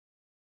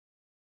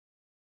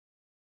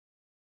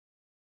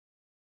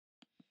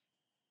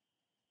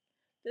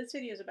This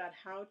video is about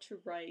how to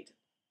write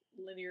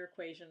linear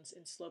equations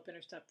in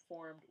slope-intercept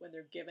form when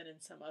they're given in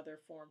some other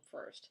form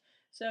first.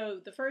 So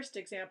the first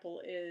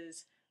example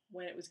is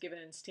when it was given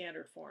in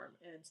standard form.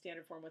 And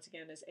standard form, once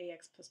again, is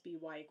ax plus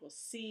by equals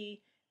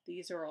c.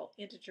 These are all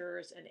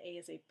integers, and a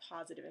is a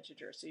positive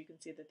integer. So you can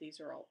see that these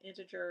are all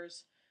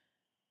integers,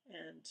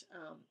 and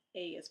a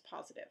is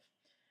positive.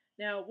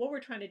 Now, what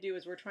we're trying to do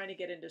is we're trying to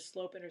get into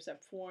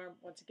slope-intercept form.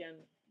 Once again,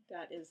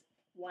 that is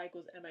y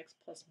equals mx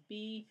plus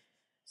b.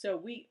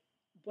 So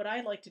what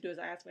I like to do is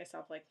I ask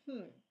myself, like,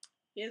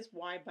 is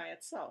y by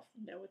itself?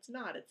 No, it's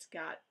not. It's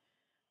got,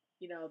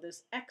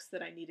 this x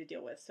that I need to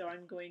deal with. So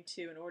I'm going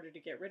to, in order to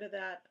get rid of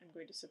that, I'm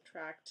going to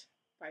subtract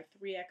by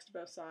 3x to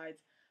both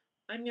sides.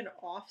 I'm going to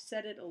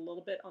offset it a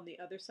little bit on the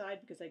other side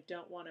because I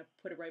don't want to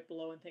put it right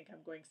below and think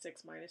I'm going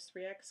 6 minus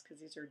 3x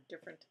because these are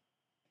different.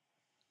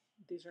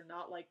 These are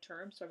not like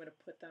terms, so I'm going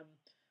to put them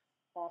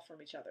off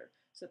from each other.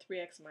 So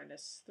 3x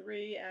minus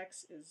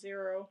 3x is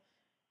 0.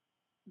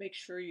 Make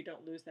sure you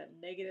don't lose that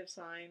negative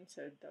sign,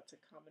 so that's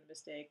a common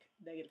mistake.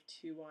 Negative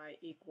 2y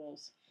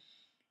equals.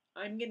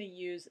 I'm going to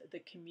use the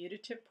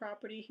commutative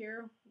property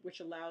here, which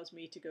allows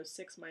me to go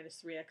 6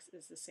 minus 3x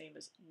is the same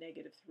as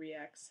negative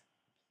 3x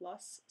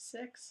plus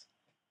 6,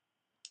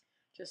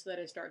 just so that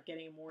I start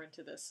getting more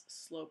into this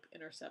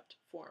slope-intercept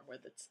form where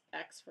it's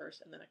x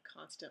first and then a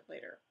constant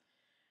later.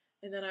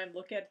 And then I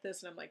look at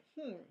this and I'm like,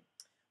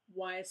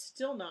 y is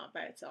still not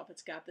by itself.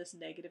 It's got this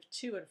negative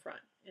 2 in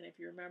front. And if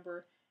you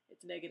remember,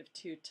 it's negative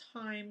 2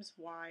 times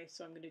y,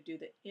 so I'm going to do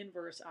the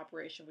inverse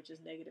operation, which is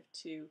negative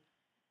 2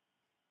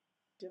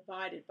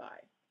 divided by.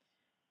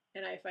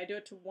 And if I do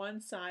it to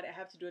one side, I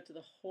have to do it to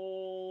the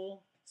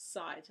whole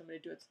side. So I'm going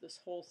to do it to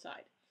this whole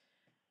side.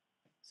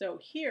 So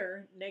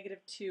here, negative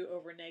 2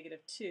 over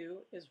negative 2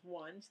 is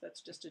 1, so that's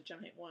just a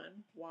giant 1,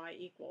 y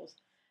equals.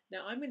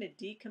 Now I'm going to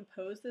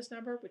decompose this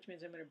number, which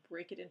means I'm going to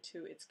break it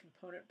into its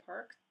component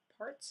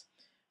parts.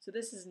 So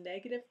this is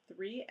negative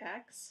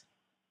 3x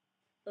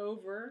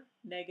over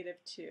negative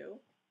 2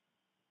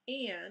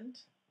 and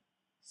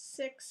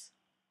 6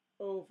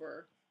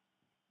 over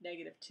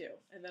negative 2.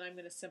 And then I'm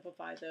going to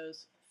simplify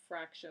those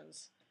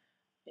fractions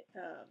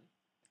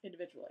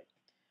individually.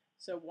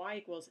 So y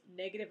equals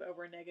negative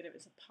over negative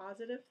is a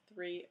positive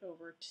 3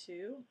 over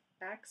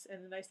 2x.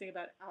 And the nice thing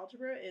about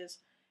algebra is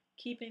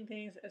keeping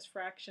things as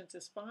fractions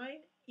is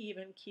fine,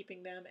 even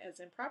keeping them as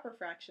improper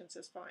fractions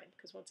is fine,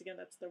 because once again,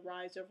 that's the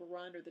rise over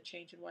run or the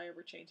change in y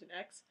over change in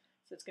x.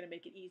 So it's going to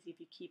make it easy if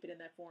you keep it in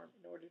that form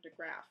in order to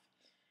graph.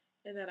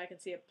 And then I can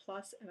see a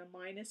plus and a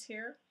minus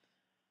here.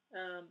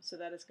 So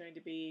that is going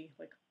to be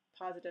like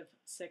positive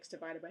 6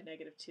 divided by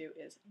negative 2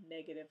 is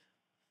negative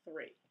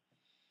 3.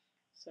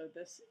 So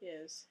this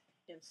is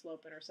in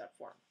slope-intercept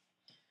form.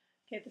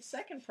 Okay, the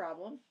second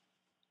problem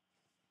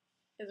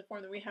is a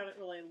form that we haven't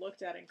really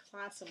looked at in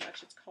class so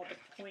much. It's called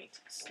the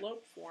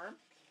point-slope form.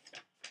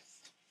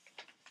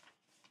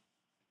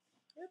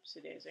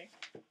 Oopsie daisy.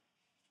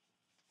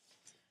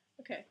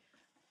 Okay,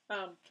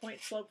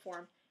 point-slope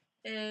form.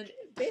 And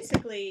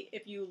basically,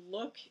 if you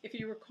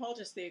recall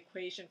just the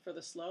equation for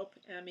the slope,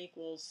 m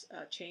equals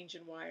change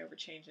in y over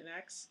change in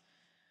x.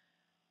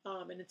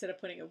 And instead of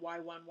putting a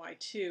y1,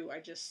 y2, I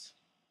just,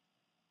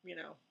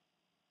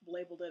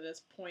 labeled it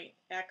as point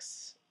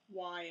x,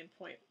 y, and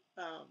point,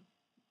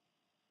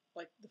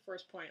 like the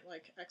first point,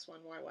 like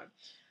x1,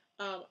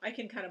 y1. I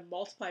can kind of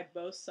multiply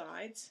both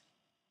sides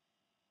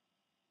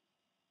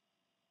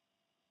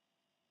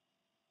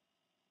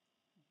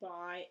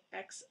by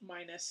x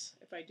minus,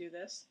 if I do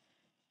this,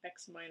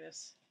 x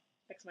minus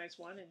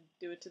 1 and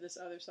do it to this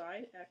other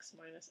side, x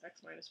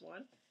minus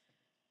 1.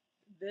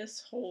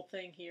 This whole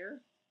thing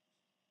here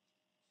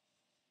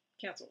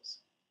cancels.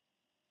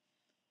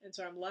 And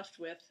so I'm left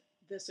with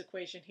this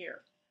equation here.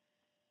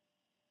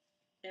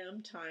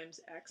 M times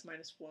x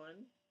minus 1,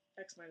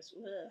 it's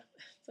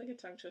like a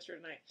tongue twister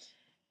tonight.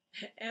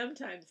 M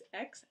times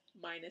x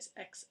minus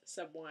x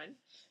sub 1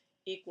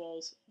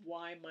 equals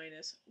y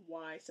minus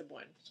y sub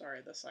 1.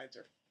 Sorry, the sides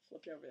are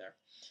flipped over there.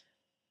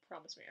 I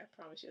promise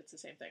you it's the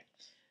same thing.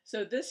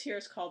 So this here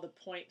is called the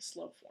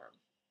point-slope form.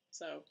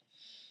 So,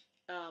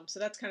 so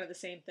that's kind of the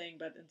same thing,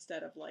 but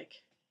instead of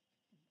like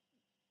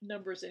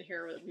numbers in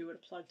here that we would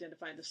have plugged in to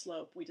find the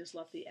slope, we just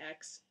left the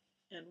x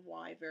and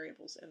y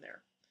variables in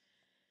there.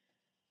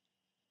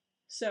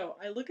 So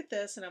I look at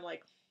this and I'm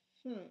like,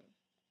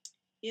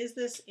 is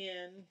this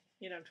in,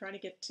 I'm trying to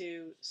get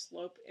to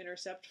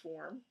slope-intercept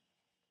form.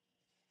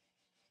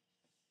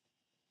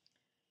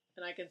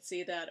 And I can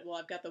see that, well,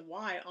 I've got the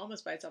y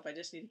almost by itself. I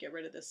just need to get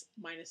rid of this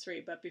minus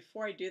 3. But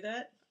before I do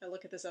that, I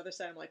look at this other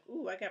side. I'm like,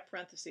 ooh, I got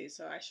parentheses.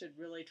 So I should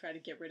really try to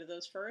get rid of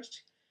those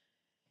first.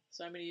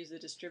 So I'm going to use the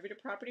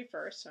distributive property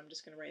first. So I'm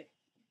just going to write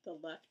the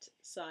left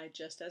side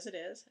just as it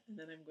is. And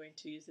then I'm going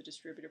to use the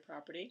distributive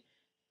property.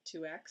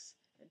 2x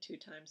and 2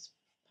 times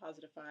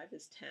positive 5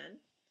 is 10.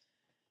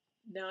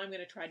 Now I'm going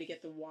to try to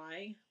get the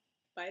y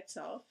by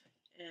itself.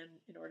 And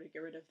in order to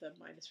get rid of the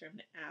minus 3, I'm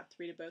going to add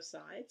 3 to both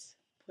sides.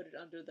 Put it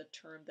under the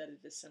term that it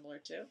is similar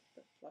to,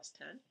 the plus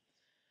 10.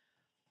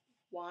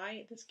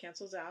 Y, this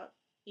cancels out,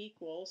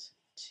 equals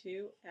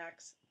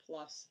 2x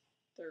plus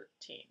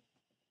 13.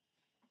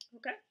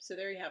 Okay, so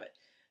there you have it.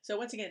 So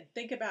once again,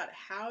 think about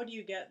how do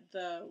you get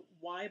the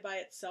y by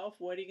itself?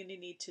 What are you going to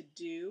need to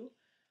do?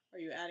 Are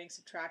you adding,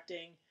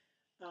 subtracting?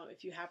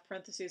 If you have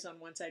parentheses on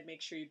one side,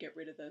 make sure you get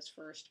rid of those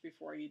first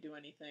before you do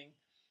anything.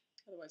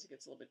 Otherwise, it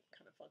gets a little bit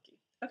kind of funky.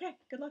 Okay,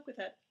 good luck with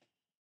that.